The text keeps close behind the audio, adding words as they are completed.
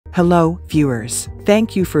Hello, viewers.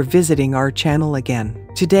 Thank you for visiting our channel again.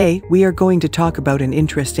 Today, we are going to talk about an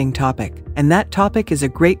interesting topic, and that topic is a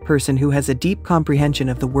great person who has a deep comprehension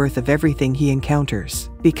of the worth of everything he encounters.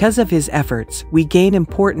 Because of his efforts, we gain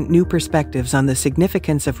important new perspectives on the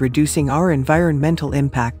significance of reducing our environmental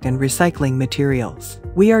impact and recycling materials.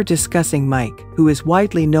 We are discussing Mike, who is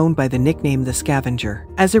widely known by the nickname the Scavenger.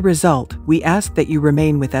 As a result, we ask that you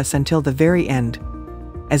remain with us until the very end,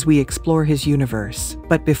 as we explore his universe.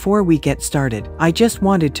 But before we get started, I just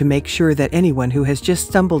wanted to make sure that anyone who has just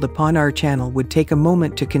stumbled upon our channel would take a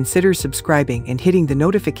moment to consider subscribing and hitting the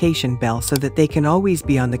notification bell so that they can always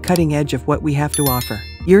be on the cutting edge of what we have to offer.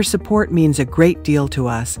 Your support means a great deal to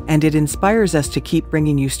us, and it inspires us to keep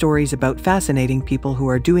bringing you stories about fascinating people who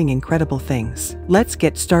are doing incredible things. Let's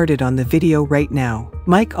get started on the video right now.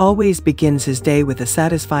 Mike always begins his day with a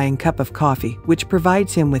satisfying cup of coffee, which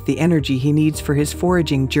provides him with the energy he needs for his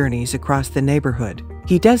foraging journeys across the neighborhood.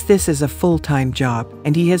 He does this as a full-time job,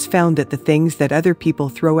 and he has found that the things that other people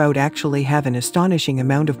throw out actually have an astonishing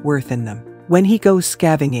amount of worth in them. When he goes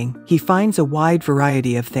scavenging, he finds a wide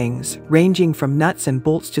variety of things, ranging from nuts and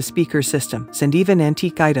bolts to speaker systems and even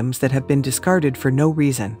antique items that have been discarded for no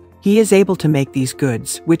reason. He is able to make these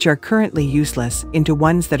goods, which are currently useless, into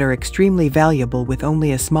ones that are extremely valuable with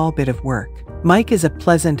only a small bit of work. Mike is a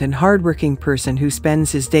pleasant and hardworking person who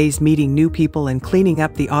spends his days meeting new people and cleaning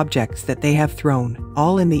up the objects that they have thrown,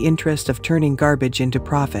 all in the interest of turning garbage into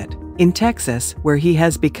profit. In Texas, where he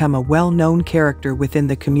has become a well-known character within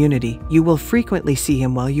the community, you will frequently see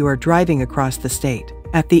him while you are driving across the state.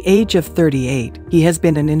 At the age of 38, he has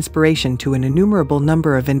been an inspiration to an innumerable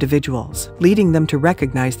number of individuals, leading them to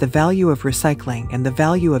recognize the value of recycling and the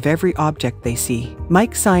value of every object they see.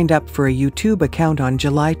 Mike signed up for a YouTube account on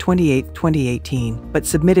July 28, 2018, but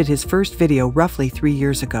submitted his first video roughly 3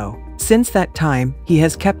 years ago. Since that time, he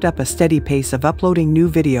has kept up a steady pace of uploading new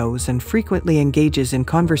videos and frequently engages in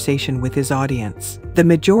conversation with his audience. The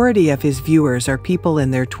majority of his viewers are people in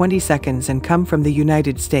their 20s and come from the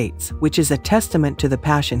United States, which is a testament to the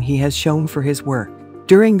passion he has shown for his work.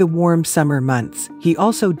 During the warm summer months, he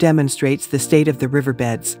also demonstrates the state of the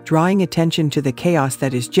riverbeds, drawing attention to the chaos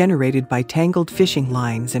that is generated by tangled fishing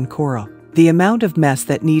lines and coral. The amount of mess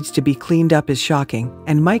that needs to be cleaned up is shocking,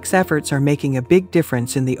 and Mike's efforts are making a big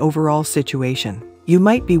difference in the overall situation. You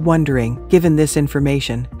might be wondering, given this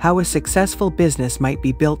information, how a successful business might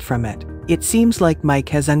be built from it. It seems like Mike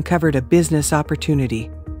has uncovered a business opportunity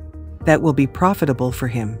that will be profitable for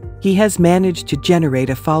him. He has managed to generate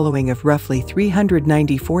a following of roughly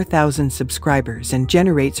 394,000 subscribers and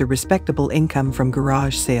generates a respectable income from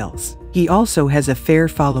garage sales. He also has a fair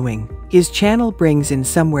following. His channel brings in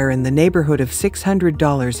somewhere in the neighborhood of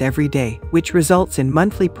 $600 every day, which results in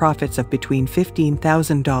monthly profits of between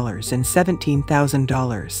 $15,000 and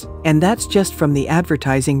 $17,000. And that's just from the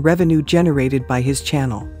advertising revenue generated by his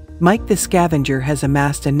channel. Mike the Scavenger has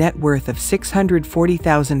amassed a net worth of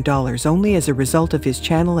 $640,000 only as a result of his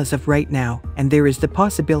channel as of right now, and there is the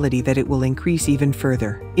possibility that it will increase even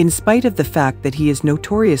further. In spite of the fact that he is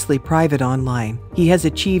notoriously private online, he has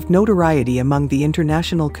achieved notoriety among the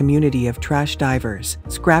international community of trash divers,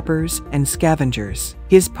 scrappers, and scavengers.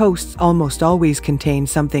 His posts almost always contain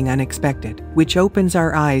something unexpected, which opens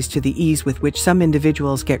our eyes to the ease with which some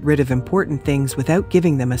individuals get rid of important things without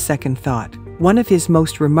giving them a second thought. One of his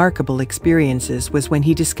most remarkable experiences was when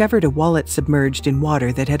he discovered a wallet submerged in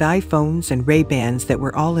water that had iPhones and Ray-Bans that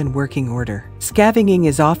were all in working order. Scavenging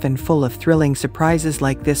is often full of thrilling surprises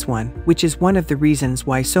like this one, which is one of the reasons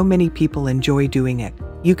why so many people enjoy doing it.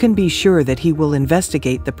 You can be sure that he will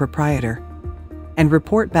investigate the proprietor and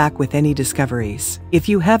report back with any discoveries. If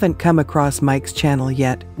you haven't come across Mike's channel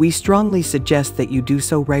yet, we strongly suggest that you do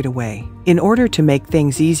so right away. In order to make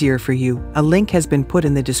things easier for you, a link has been put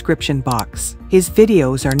in the description box. His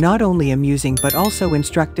videos are not only amusing but also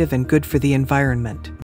instructive and good for the environment.